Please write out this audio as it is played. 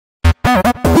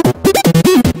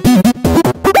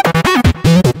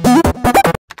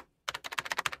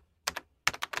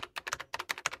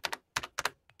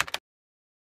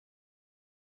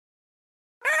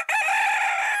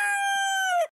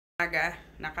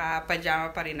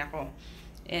naka-pajama pa rin ako.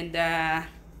 And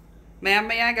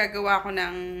maya-maya gagawa ko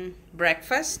ng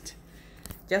breakfast.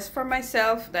 Just for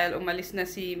myself dahil umalis na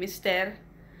si Mister.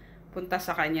 Punta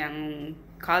sa kanyang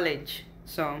college.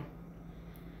 So,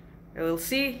 we'll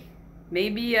see.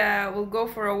 Maybe we'll go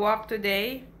for a walk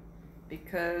today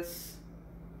because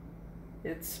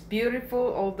it's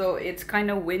beautiful, although it's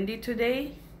kind of windy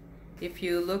today. If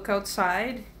you look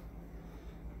outside,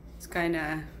 it's kind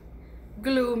of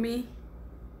gloomy.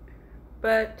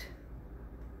 But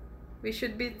we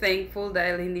should be thankful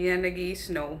dahil hindi na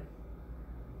nag-i-snow.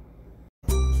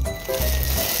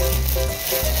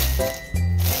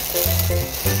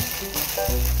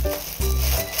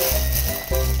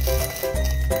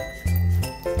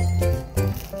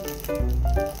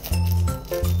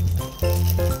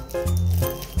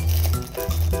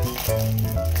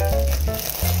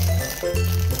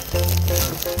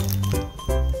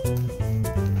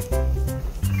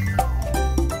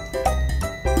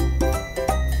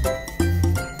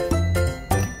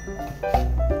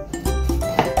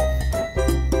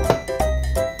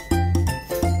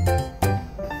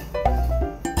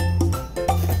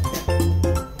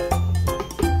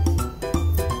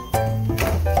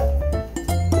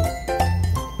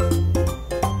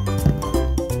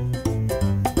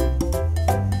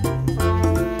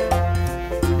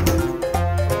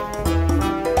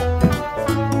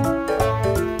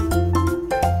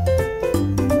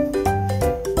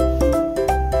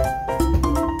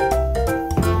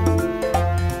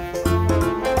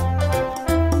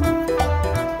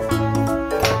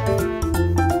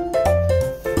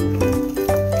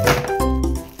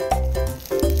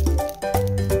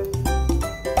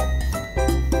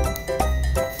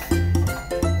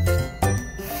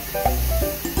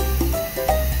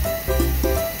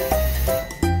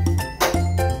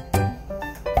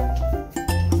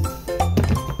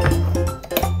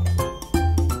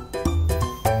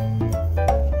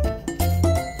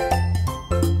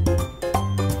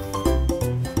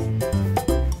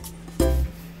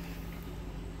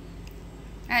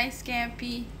 Hi,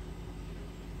 Scampy.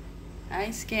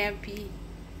 Hi, Scampy.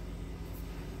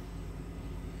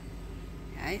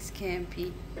 Hi, Scampy.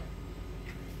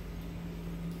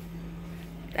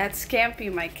 That's Scampy,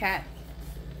 my cat.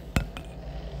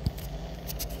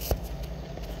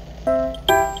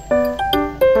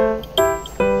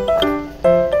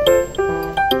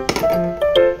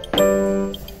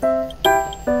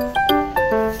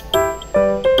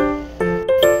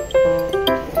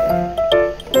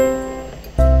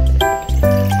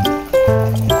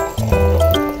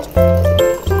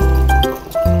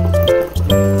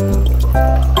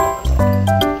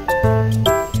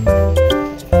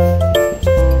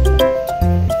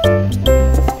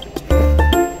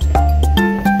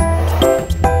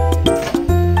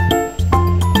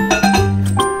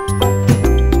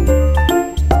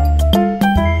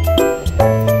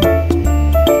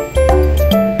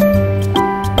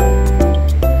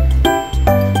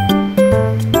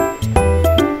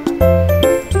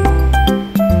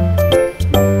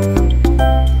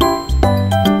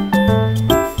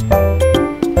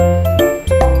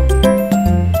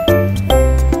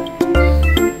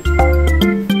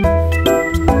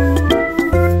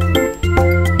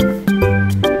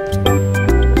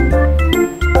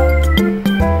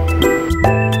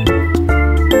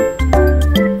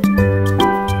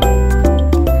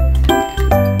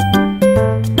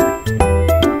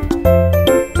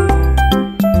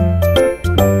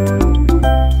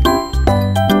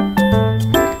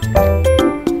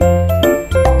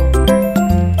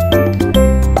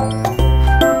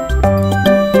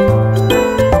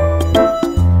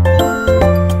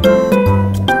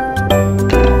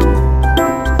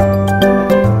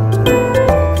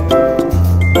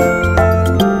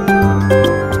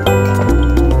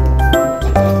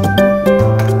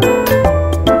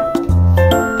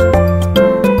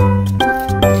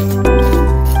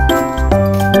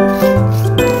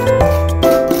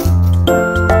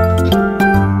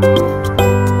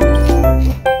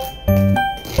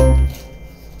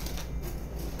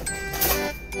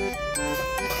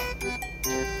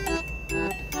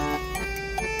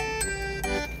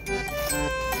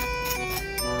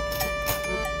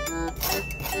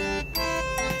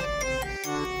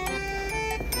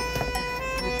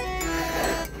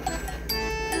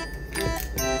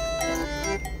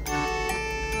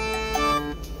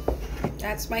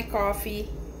 That's my coffee.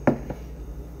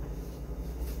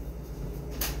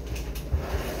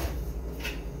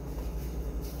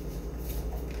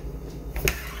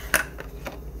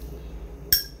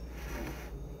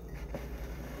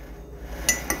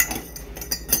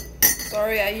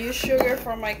 Sorry, I use sugar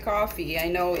for my coffee. I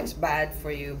know it's bad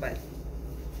for you, but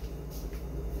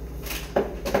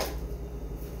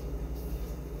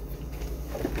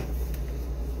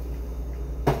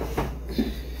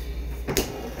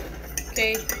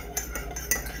birthday.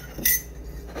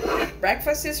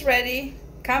 Breakfast is ready.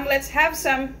 Come, let's have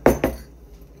some.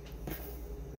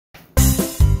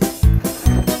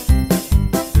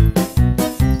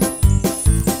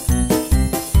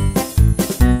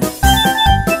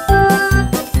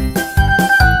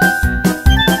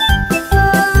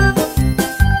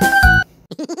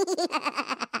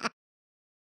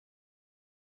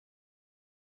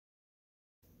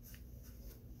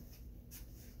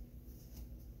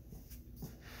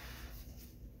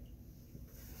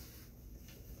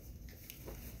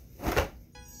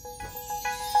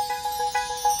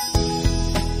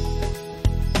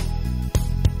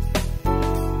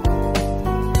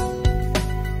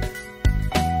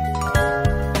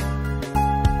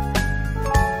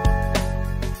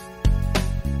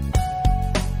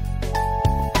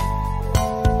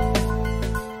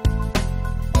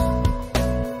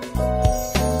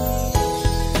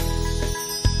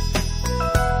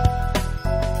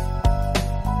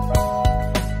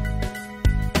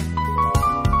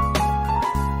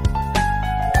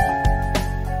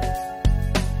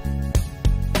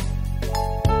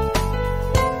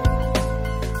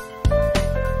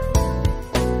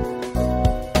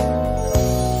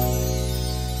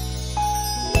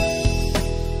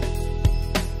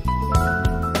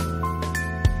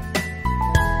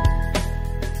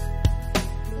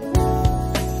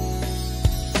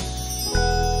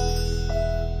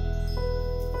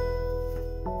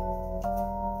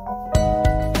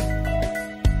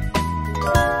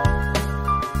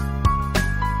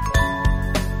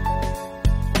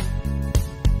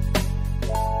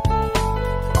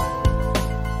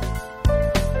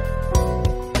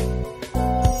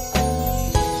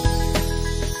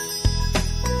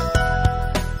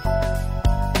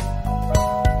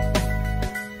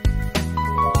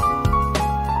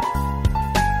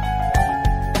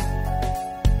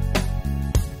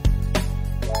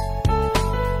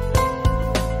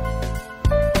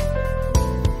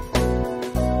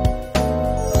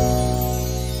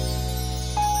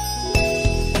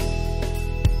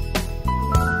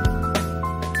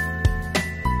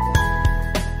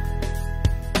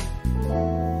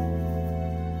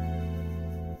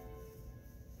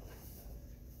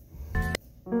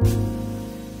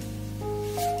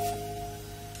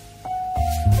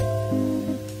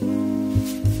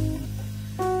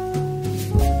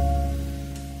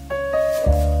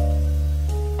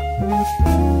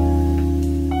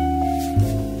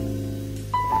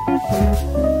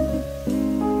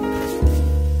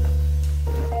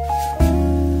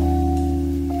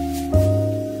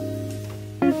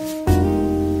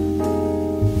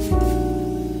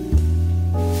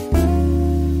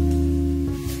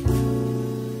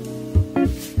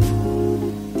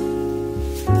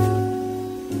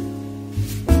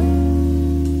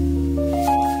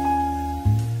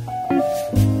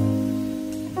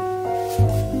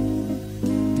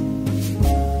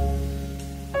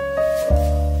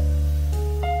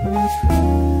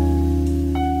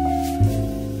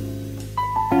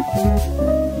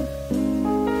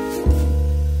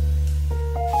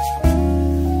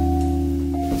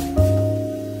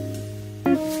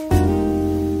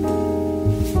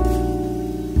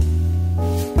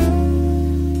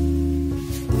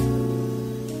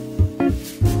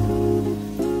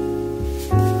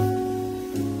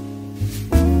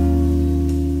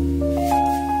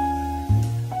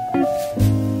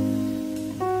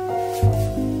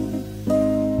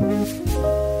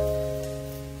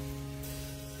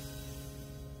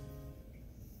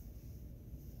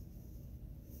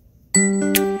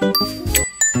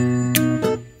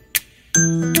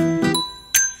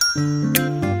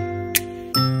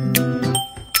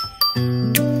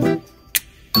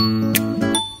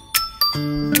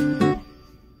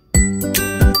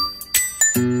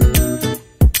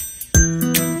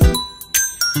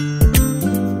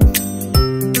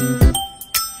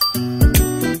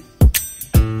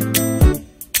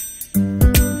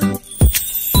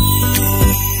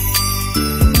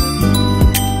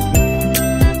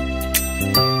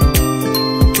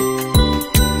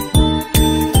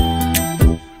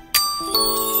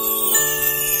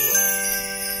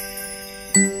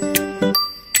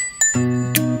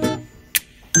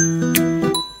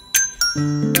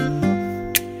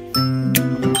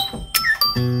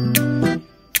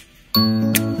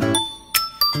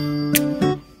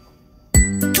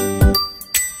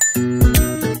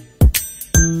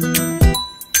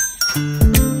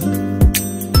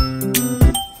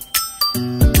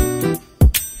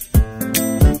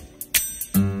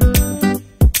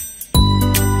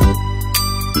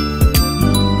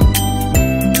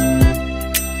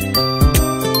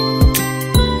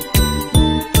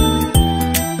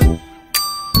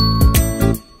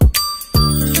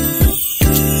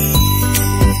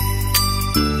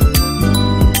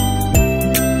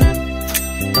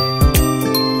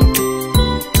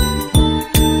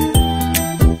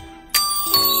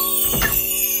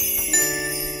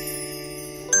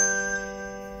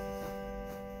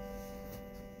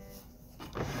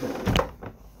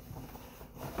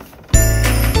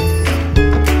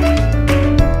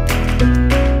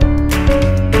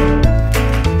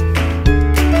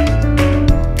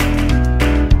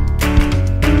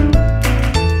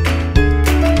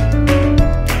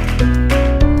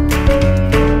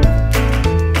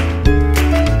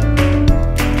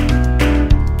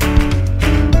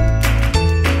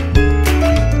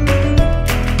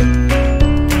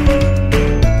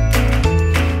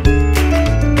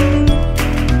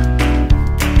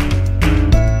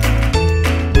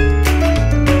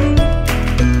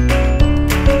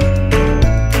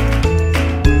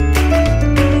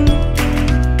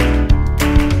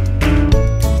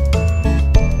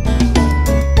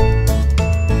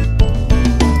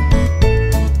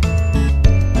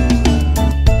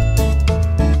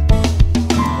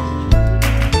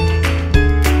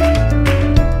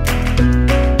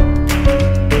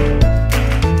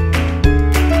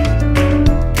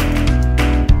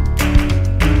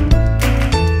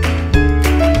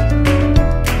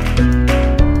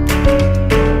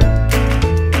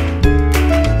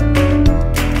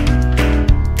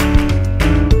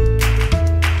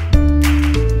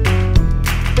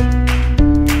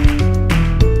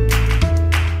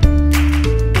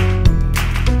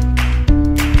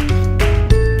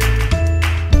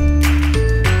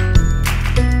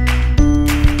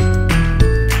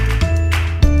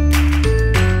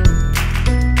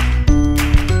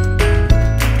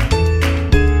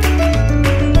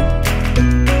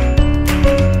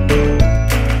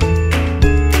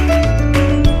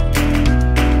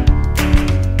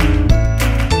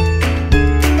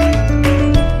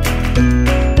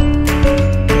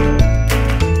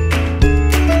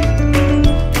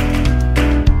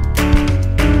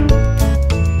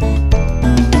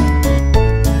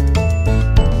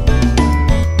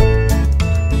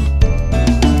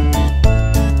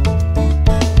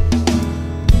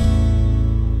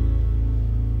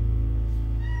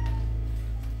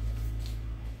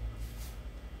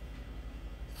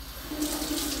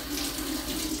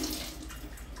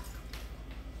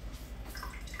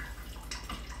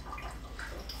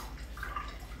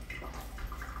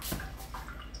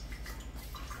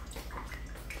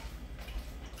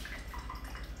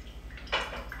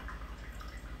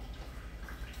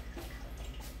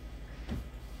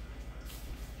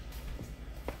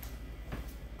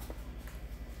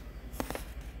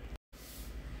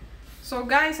 So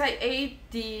guys, I ate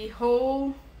the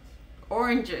whole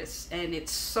oranges and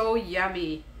it's so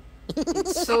yummy.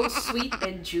 It's so sweet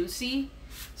and juicy.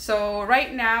 So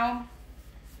right now,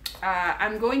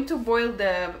 I'm going to boil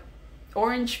the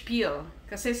orange peel.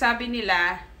 Kasi sabi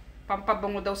nila,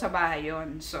 pampabango daw sa bahay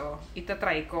yun. So,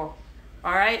 itatry ko.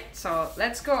 Alright, so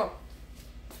let's go.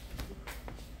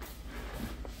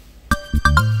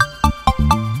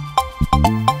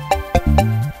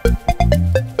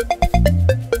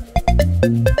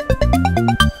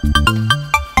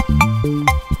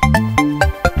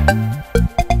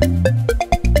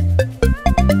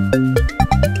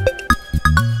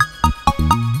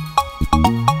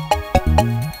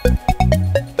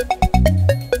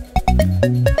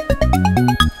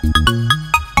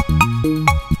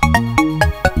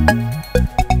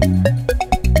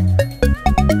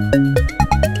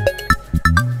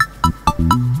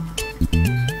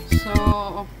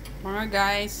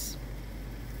 Guys,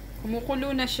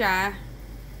 kumukulo na siya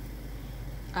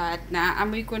at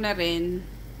naaamoy ko na rin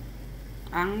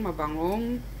ang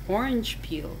mabangong orange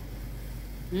peel.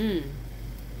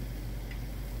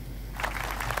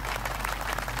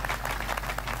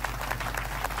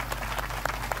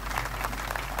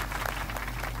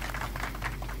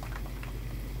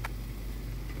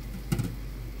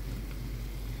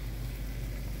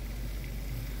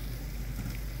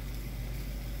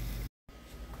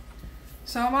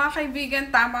 So mga kaibigan,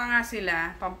 tama nga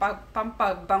sila,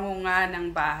 pampabango nga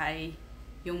ng bahay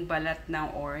yung balat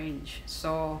ng orange.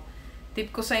 So,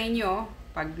 tip ko sa inyo,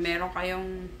 pag meron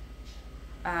kayong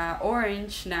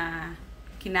orange na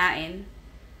kinain,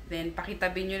 then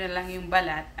pakitabi nyo na lang yung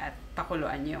balat at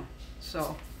pakuluan nyo.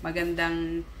 So,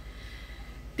 magandang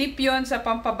tip yon sa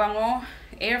pampabango.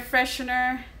 Air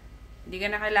freshener, hindi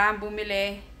ka na kailangan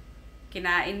bumili,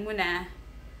 kinain mo na,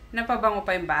 napabango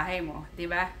pa yung bahay mo, di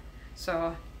ba?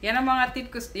 So, yan ang mga tip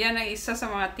ko, yan ang isa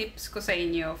sa mga tips ko sa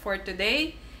inyo for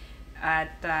today.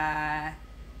 At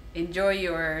enjoy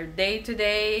your day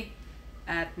today.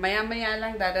 At maya-maya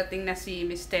lang dadating na si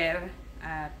Mr.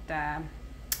 At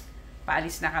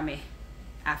paalis na kami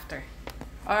after.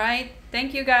 Alright,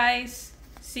 thank you guys.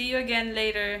 See you again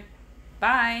later.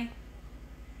 Bye!